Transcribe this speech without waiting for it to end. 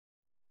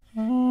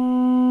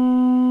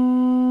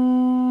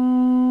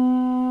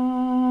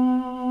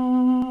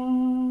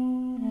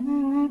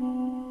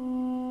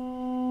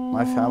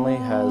My family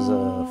has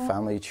a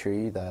family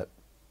tree that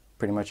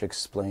pretty much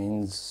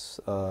explains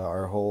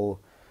our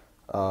whole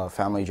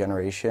family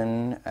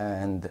generation,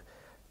 and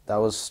that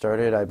was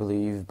started, I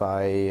believe,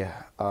 by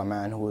a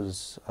man who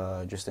was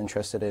just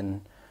interested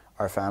in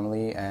our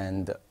family,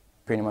 and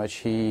pretty much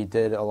he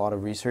did a lot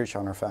of research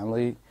on our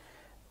family,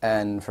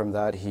 and from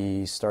that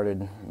he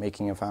started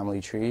making a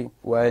family tree.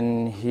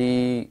 When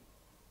he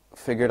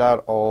figured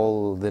out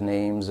all the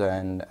names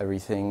and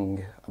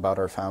everything about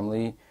our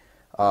family,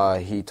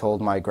 he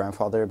told my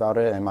grandfather about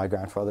it, and my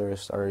grandfather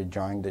started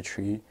drawing the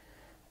tree.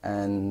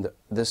 And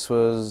this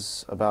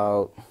was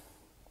about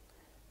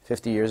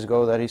 50 years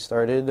ago that he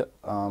started.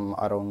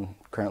 I don't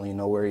currently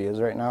know where he is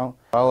right now.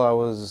 While I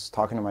was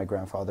talking to my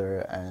grandfather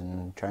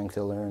and trying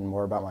to learn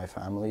more about my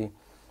family,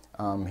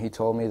 he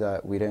told me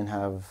that we didn't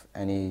have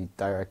any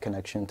direct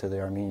connection to the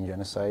Armenian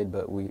Genocide,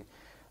 but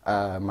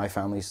my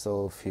family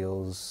still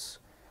feels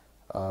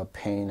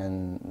pain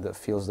and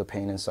feels the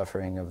pain and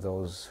suffering of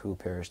those who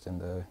perished in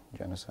the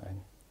genocide.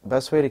 The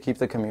best way to keep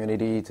the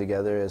community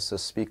together is to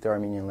speak the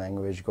Armenian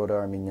language, go to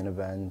Armenian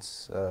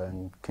events,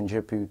 and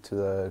contribute to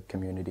the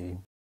community.